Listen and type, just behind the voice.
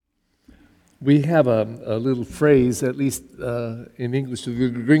We have a little phrase, at least in English, the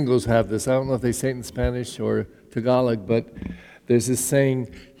gringos have this. I don't know if they say it in Spanish or Tagalog, but there's this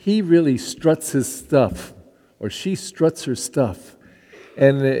saying, he really struts his stuff, or she struts her stuff.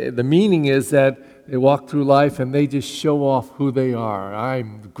 And the meaning is that they walk through life and they just show off who they are.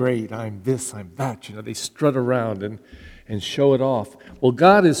 I'm great, I'm this, I'm that. They strut around and show it off. Well,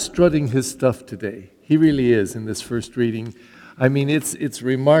 God is strutting his stuff today. He really is in this first reading. I mean, it's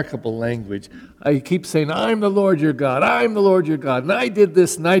remarkable language. I keep saying, I'm the Lord your God, I'm the Lord your God, and I did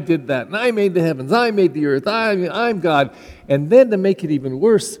this and I did that, and I made the heavens, I made the earth, I'm God. And then to make it even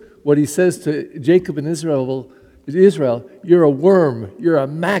worse, what he says to Jacob and Israel, you're a worm, you're a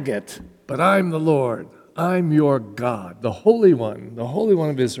maggot, but I'm the Lord, I'm your God, the Holy One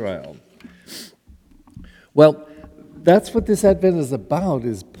of Israel. Well, that's what this Advent is about,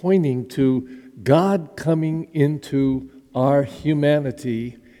 is pointing to God coming into our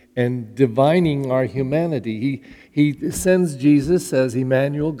humanity and divining our humanity. He sends Jesus as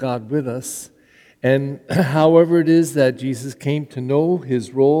Emmanuel, God with us. And however it is that Jesus came to know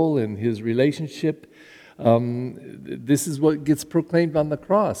his role and his relationship, this is what gets proclaimed on the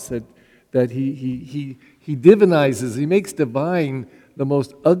cross, that he divinizes, he makes divine the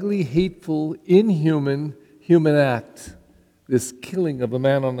most ugly, hateful, inhuman human act, this killing of a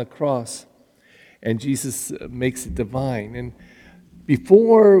man on the cross. And Jesus makes it divine. And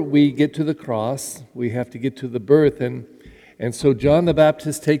before we get to the cross, we have to get to the birth. And so John the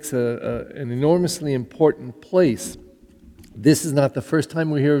Baptist takes an enormously important place. This is not the first time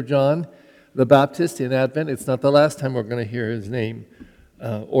we hear of John the Baptist in Advent. It's not the last time we're going to hear his name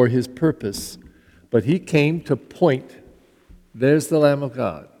or his purpose. But he came to point, there's the Lamb of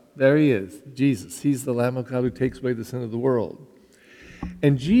God. There he is, Jesus. He's the Lamb of God who takes away the sin of the world.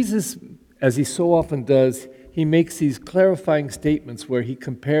 And Jesus, as he so often does, he makes these clarifying statements where he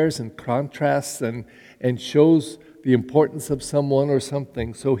compares and contrasts and shows the importance of someone or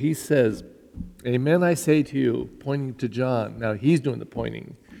something. So he says, Amen, I say to you, pointing to John. Now he's doing the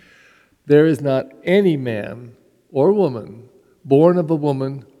pointing. There is not any man or woman born of a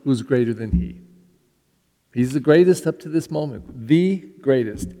woman who's greater than he. He's the greatest up to this moment, the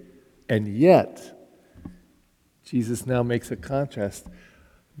greatest. And yet, Jesus now makes a contrast.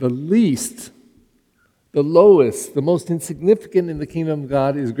 The least, the lowest, the most insignificant in the kingdom of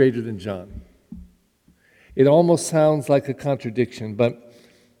God is greater than John. It almost sounds like a contradiction, but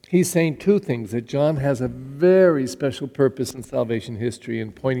he's saying two things: that John has a very special purpose in salvation history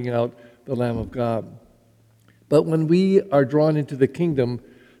in pointing out the Lamb of God. But when we are drawn into the kingdom,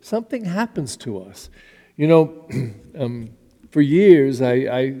 something happens to us. For years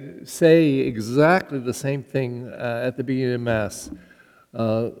I say exactly the same thing at the beginning of Mass.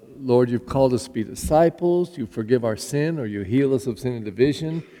 Lord, you've called us to be disciples, you forgive our sin, or you heal us of sin and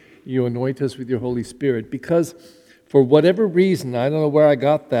division, you anoint us with your Holy Spirit. Because for whatever reason, I don't know where I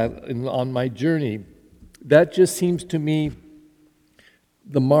got that on my journey, that just seems to me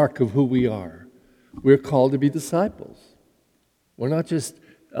the mark of who we are. We're called to be disciples. We're not just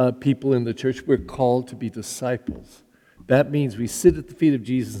people in the church, we're called to be disciples. That means we sit at the feet of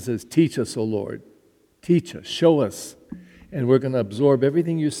Jesus and says, teach us, O Lord. Teach us, show us. And we're going to absorb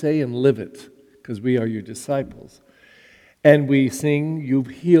everything you say and live it, because we are your disciples. And we sing, you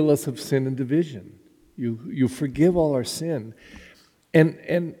heal us of sin and division. You forgive all our sin.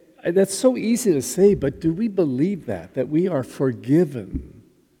 And that's so easy to say, but do we believe that we are forgiven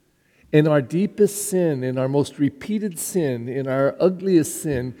in our deepest sin, in our most repeated sin, in our ugliest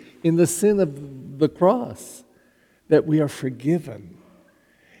sin, in the sin of the cross, that we are forgiven?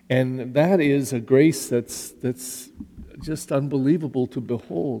 And that is a grace that's just unbelievable to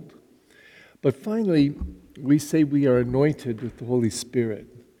behold. But finally, we say we are anointed with the Holy Spirit.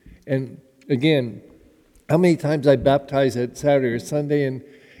 And again, how many times I baptize at Saturday or Sunday, and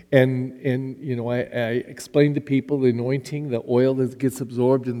I explain to people the anointing, the oil that gets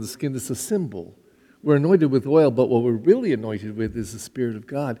absorbed in the skin is a symbol. We're anointed with oil, but what we're really anointed with is the Spirit of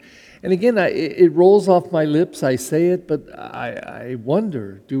God. And again, it rolls off my lips, I say it, but I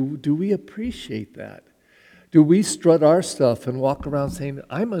wonder, do we appreciate that? Do we strut our stuff and walk around saying,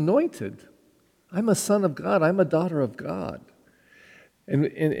 I'm anointed, I'm a son of God, I'm a daughter of God? And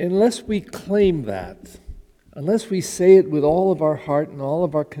unless we claim that, unless we say it with all of our heart and all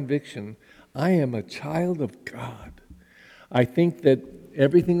of our conviction, I am a child of God, I think that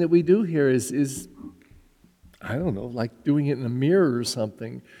everything that we do here is I don't know, like doing it in a mirror or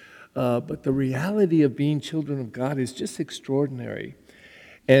something. But the reality of being children of God is just extraordinary.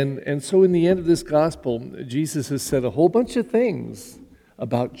 And so in the end of this gospel, Jesus has said a whole bunch of things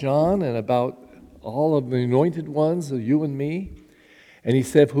about John and about all of the anointed ones, you and me. And he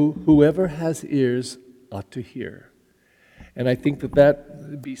said, whoever has ears ought to hear. And I think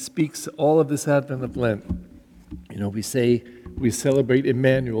that bespeaks all of this Advent of Lent. You know, we celebrate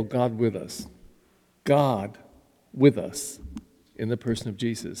Emmanuel, God with us. God with us in the person of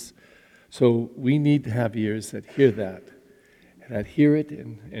Jesus. So we need to have ears that hear that hear it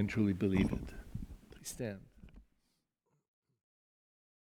and truly believe it. Please stand.